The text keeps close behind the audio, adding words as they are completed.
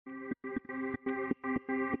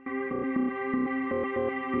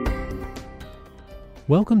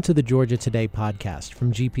Welcome to the Georgia Today podcast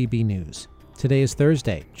from GPB News. Today is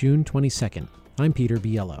Thursday, June 22nd. I'm Peter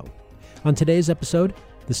Biello. On today's episode,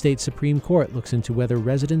 the state Supreme Court looks into whether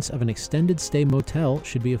residents of an extended stay motel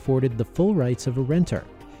should be afforded the full rights of a renter.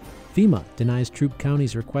 FEMA denies Troup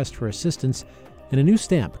County's request for assistance, and a new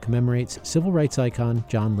stamp commemorates civil rights icon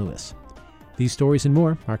John Lewis. These stories and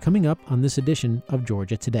more are coming up on this edition of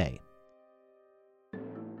Georgia Today.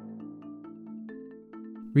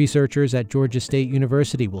 Researchers at Georgia State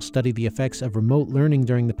University will study the effects of remote learning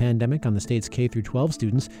during the pandemic on the state's K-12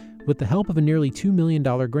 students with the help of a nearly $2 million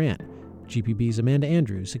grant. GPB's Amanda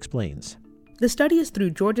Andrews explains. The study is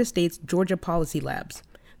through Georgia State's Georgia Policy Labs.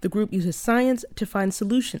 The group uses science to find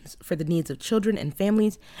solutions for the needs of children and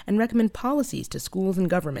families and recommend policies to schools and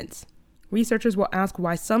governments. Researchers will ask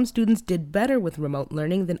why some students did better with remote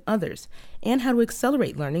learning than others and how to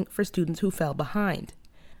accelerate learning for students who fell behind.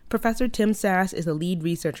 Professor Tim Sass is the lead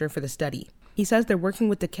researcher for the study. He says they're working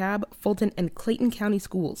with DeKalb, Fulton, and Clayton County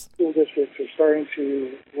schools. School districts are starting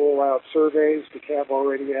to roll out surveys. DeKalb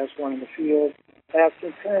already has one in the field,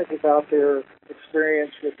 asking parents about their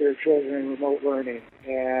experience with their children in remote learning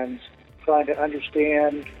and trying to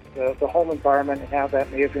understand the home environment and how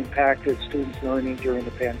that may have impacted students' learning during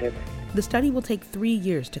the pandemic. The study will take 3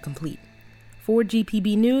 years to complete. For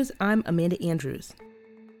GPB News, I'm Amanda Andrews.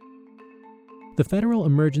 The Federal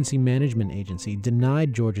Emergency Management Agency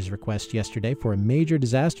denied Georgia's request yesterday for a major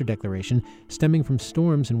disaster declaration stemming from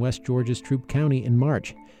storms in West Georgia's Troup County in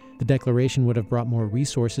March. The declaration would have brought more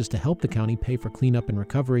resources to help the county pay for cleanup and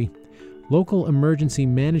recovery. Local Emergency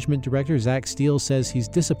Management Director Zach Steele says he's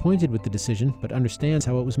disappointed with the decision, but understands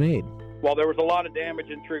how it was made. While there was a lot of damage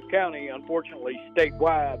in Troup County, unfortunately,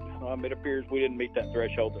 statewide, it appears we didn't meet that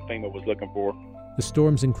threshold that FEMA was looking for. The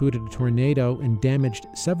storms included a tornado and damaged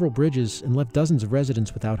several bridges and left dozens of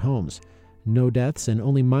residents without homes. No deaths and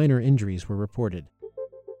only minor injuries were reported.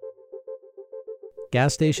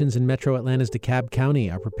 Gas stations in Metro Atlanta's DeKalb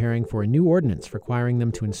County are preparing for a new ordinance requiring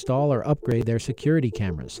them to install or upgrade their security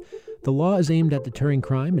cameras. The law is aimed at deterring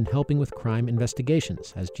crime and helping with crime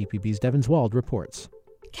investigations, as GPB's Devin Wald reports.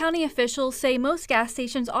 County officials say most gas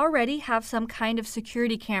stations already have some kind of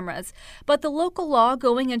security cameras, but the local law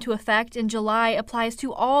going into effect in July applies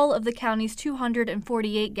to all of the county's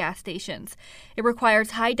 248 gas stations. It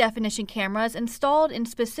requires high-definition cameras installed in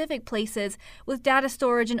specific places with data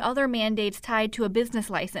storage and other mandates tied to a business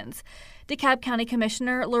license. DeKalb County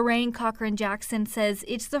Commissioner Lorraine Cochran-Jackson says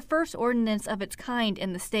it's the first ordinance of its kind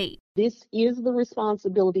in the state. This is the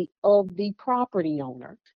responsibility of the property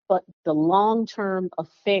owner. But the long-term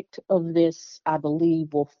effect of this, I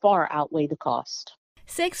believe, will far outweigh the cost.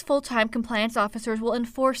 6 full-time compliance officers will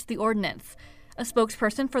enforce the ordinance. A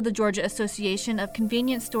spokesperson for the Georgia Association of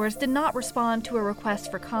Convenience Stores did not respond to a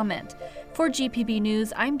request for comment. For GPB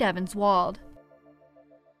News, I'm Devin Wald.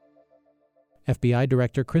 FBI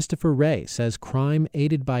Director Christopher Wray says crime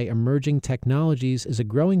aided by emerging technologies is a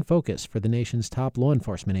growing focus for the nation's top law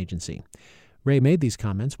enforcement agency. Wray made these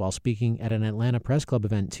comments while speaking at an Atlanta Press Club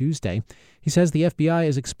event Tuesday. He says the FBI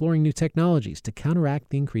is exploring new technologies to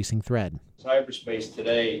counteract the increasing threat. Cyberspace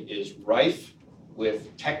today is rife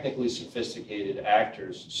with technically sophisticated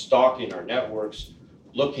actors stalking our networks,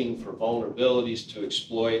 looking for vulnerabilities to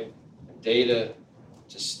exploit, data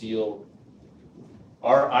to steal.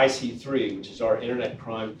 Our IC3, which is our Internet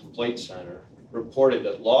Crime Complaint Center, reported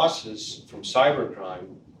that losses from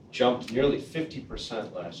cybercrime jumped nearly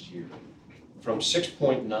 50% last year, from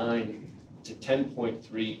 6.9 to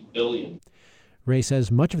 10.3 billion. Wray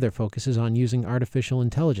says much of their focus is on using artificial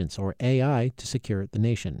intelligence, or AI, to secure the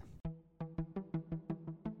nation.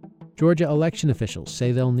 Georgia election officials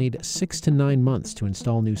say they'll need 6 to 9 months to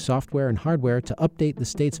install new software and hardware to update the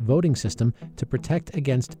state's voting system to protect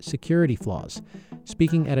against security flaws.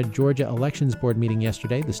 Speaking at a Georgia Elections Board meeting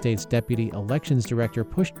yesterday, the state's deputy elections director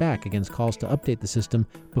pushed back against calls to update the system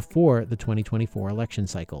before the 2024 election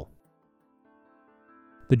cycle.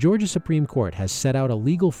 The Georgia Supreme Court has set out a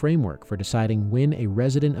legal framework for deciding when a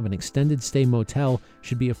resident of an extended stay motel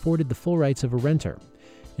should be afforded the full rights of a renter.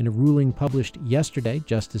 In a ruling published yesterday,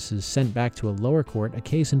 justices sent back to a lower court a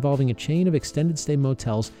case involving a chain of extended stay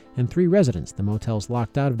motels and 3 residents the motels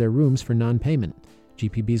locked out of their rooms for non-payment.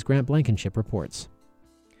 GPB's Grant Blankenship reports.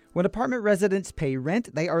 When apartment residents pay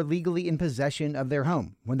rent, they are legally in possession of their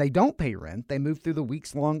home. When they don't pay rent, they move through the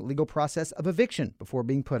weeks-long legal process of eviction before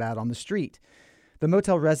being put out on the street. The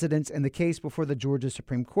motel residents in the case before the Georgia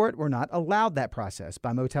Supreme Court were not allowed that process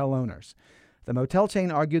by motel owners. The motel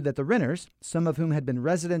chain argued that the renters, some of whom had been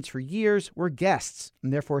residents for years, were guests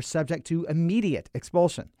and therefore subject to immediate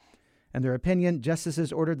expulsion. In their opinion,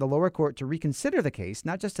 justices ordered the lower court to reconsider the case,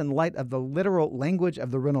 not just in light of the literal language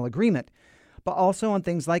of the rental agreement, but also on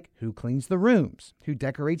things like who cleans the rooms, who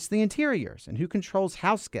decorates the interiors, and who controls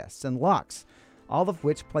house guests and locks, all of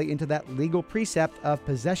which play into that legal precept of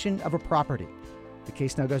possession of a property. The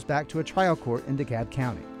case now goes back to a trial court in DeKalb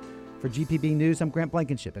County. For GPB News, I'm Grant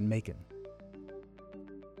Blankenship in Macon.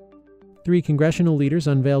 3 congressional leaders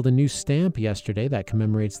unveiled a new stamp yesterday that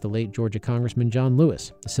commemorates the late Georgia Congressman John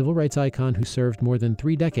Lewis, a civil rights icon who served more than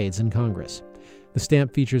 3 decades in Congress. The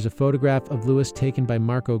stamp features a photograph of Lewis taken by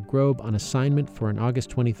Marco Grobe on assignment for an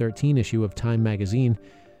August 2013 issue of Time magazine.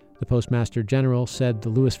 The Postmaster General said the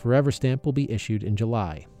Lewis Forever stamp will be issued in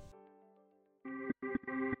July.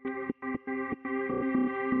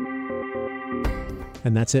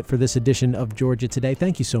 And that's it for this edition of Georgia Today.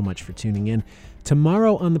 Thank you so much for tuning in.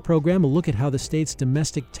 Tomorrow on the program, we'll look at how the state's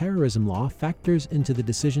domestic terrorism law factors into the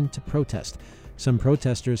decision to protest. Some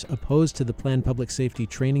protesters opposed to the planned public safety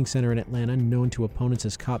training center in Atlanta, known to opponents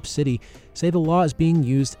as Cop City, say the law is being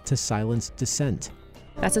used to silence dissent.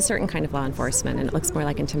 That's a certain kind of law enforcement, and it looks more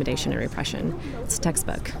like intimidation and repression. It's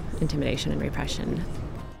textbook intimidation and repression.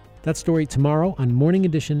 That story tomorrow on Morning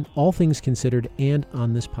Edition, All Things Considered, and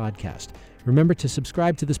on this podcast. Remember to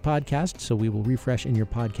subscribe to this podcast so we will refresh in your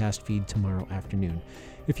podcast feed tomorrow afternoon.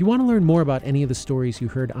 If you want to learn more about any of the stories you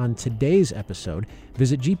heard on today's episode,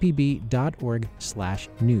 visit gpb.org/news.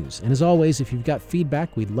 And as always, if you've got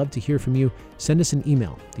feedback, we'd love to hear from you. Send us an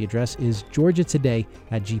email. The address is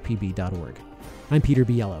georgiatoday@gpb.org. I'm Peter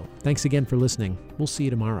Biello. Thanks again for listening. We'll see you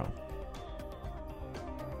tomorrow.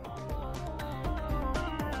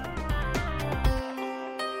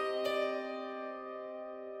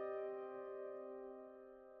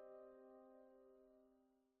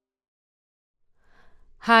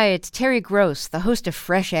 Hi, it's Terry Gross, the host of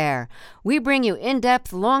Fresh Air. We bring you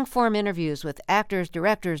in-depth, long-form interviews with actors,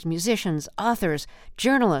 directors, musicians, authors,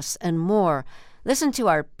 journalists, and more. Listen to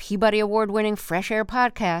our Peabody Award-winning Fresh Air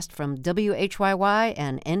podcast from WHYY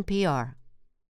and NPR.